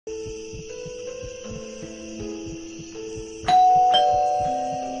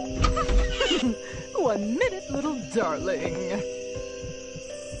1 minute, little darling.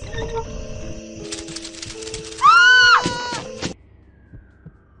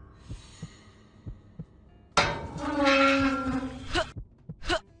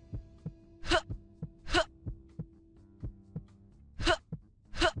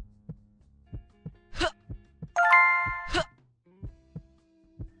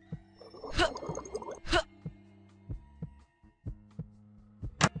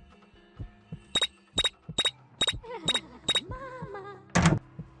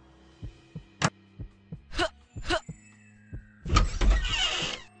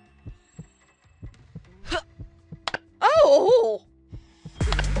 Oh!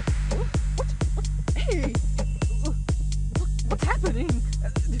 Hey! What's happening?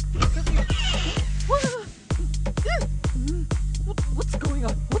 What's going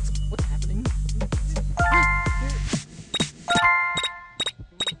on? What's happening?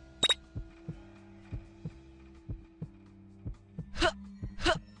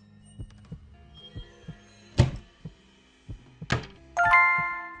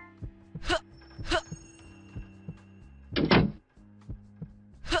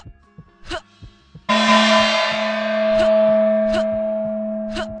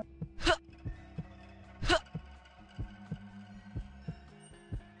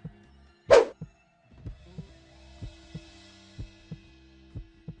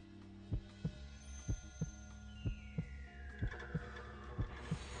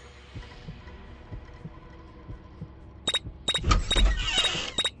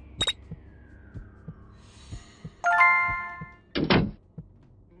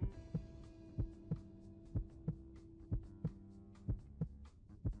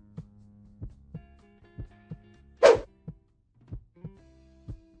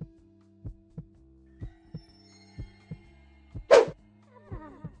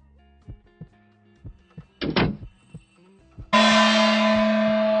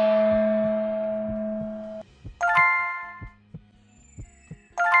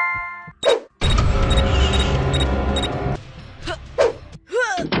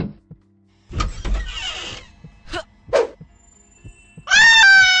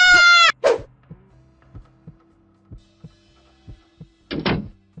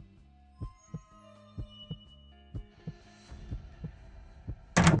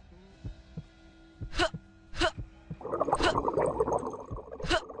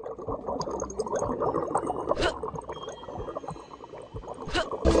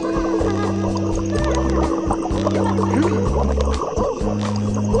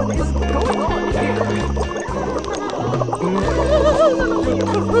 What is going on here?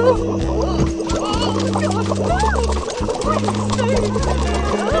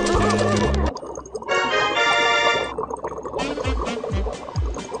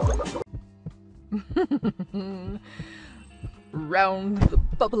 Round the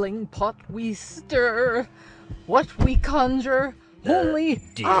bubbling pot we stir. What we conjure, only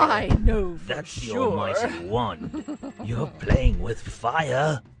dear, I know for that's the sure. almighty one. You're playing with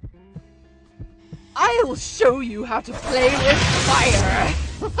fire. I'll show you how to play with fire.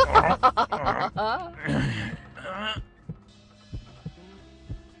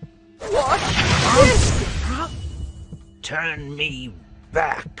 What? Turn me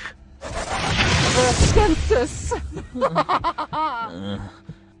back. Against us.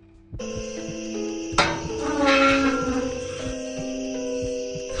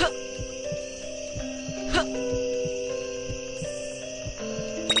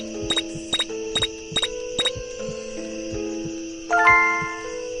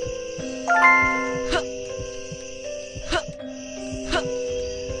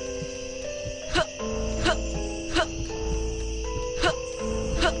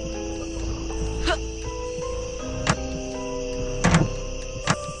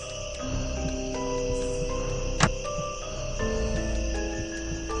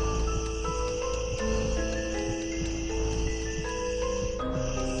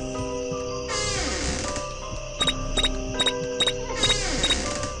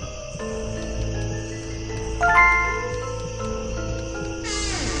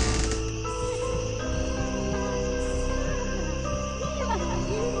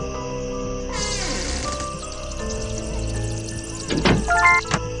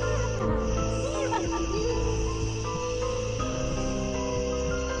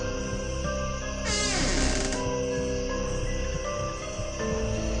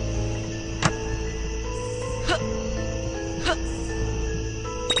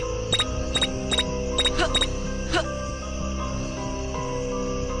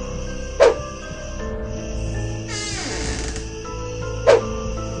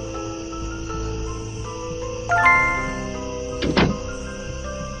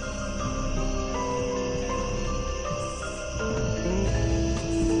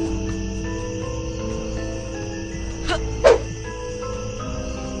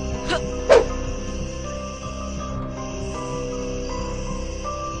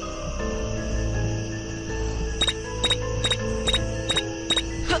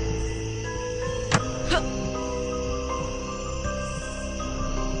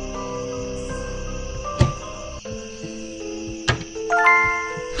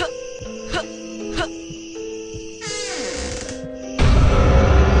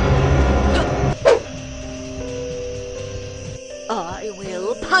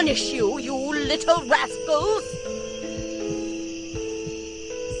 punish you, you little rascals!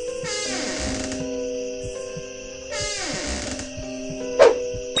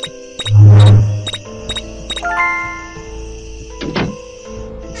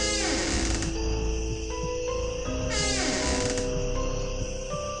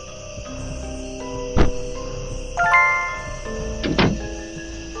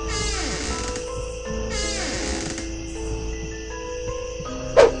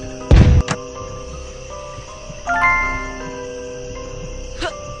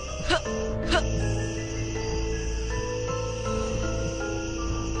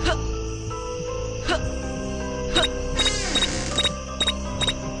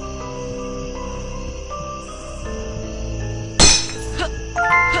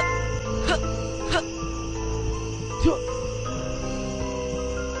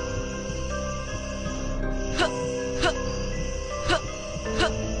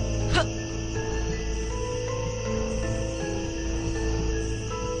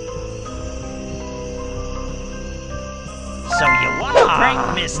 So you want to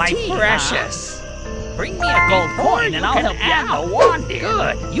bring Miss my T, precious. huh? Bring me a gold coin and I'll help you out. the wand in.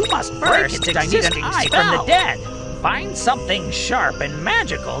 Good. You must Break first its I need an existing eye from the spell. dead. Find something sharp and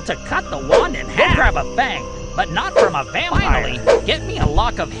magical to cut the wand in half. Go grab a fang, but not from a vampire. Finally, get me a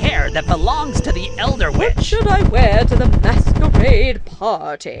lock of hair that belongs to the Elder Witch. What should I wear to the masquerade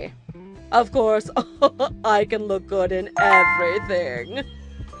party? Of course, I can look good in everything.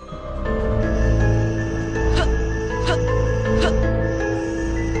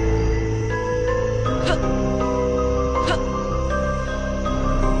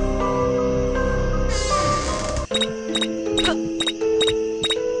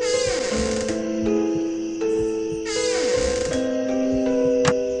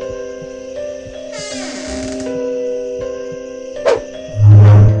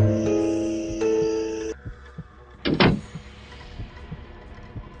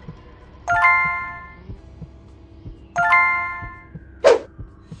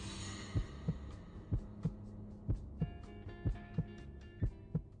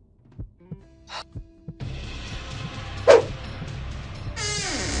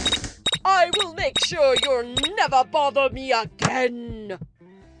 I will make sure you'll never bother me again.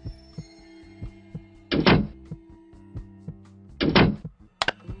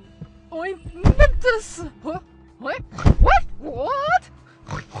 Ointmentus! What? What? What?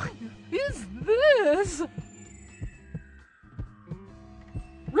 What is this?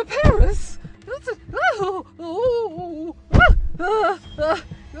 Repairus? Oh, oh,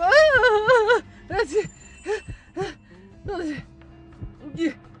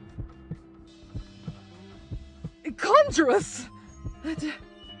 Conjurus!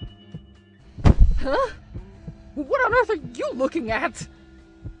 Huh? What on earth are you looking at?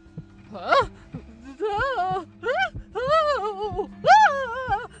 Huh? Oh, oh, oh, oh,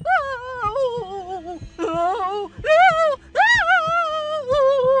 oh, oh,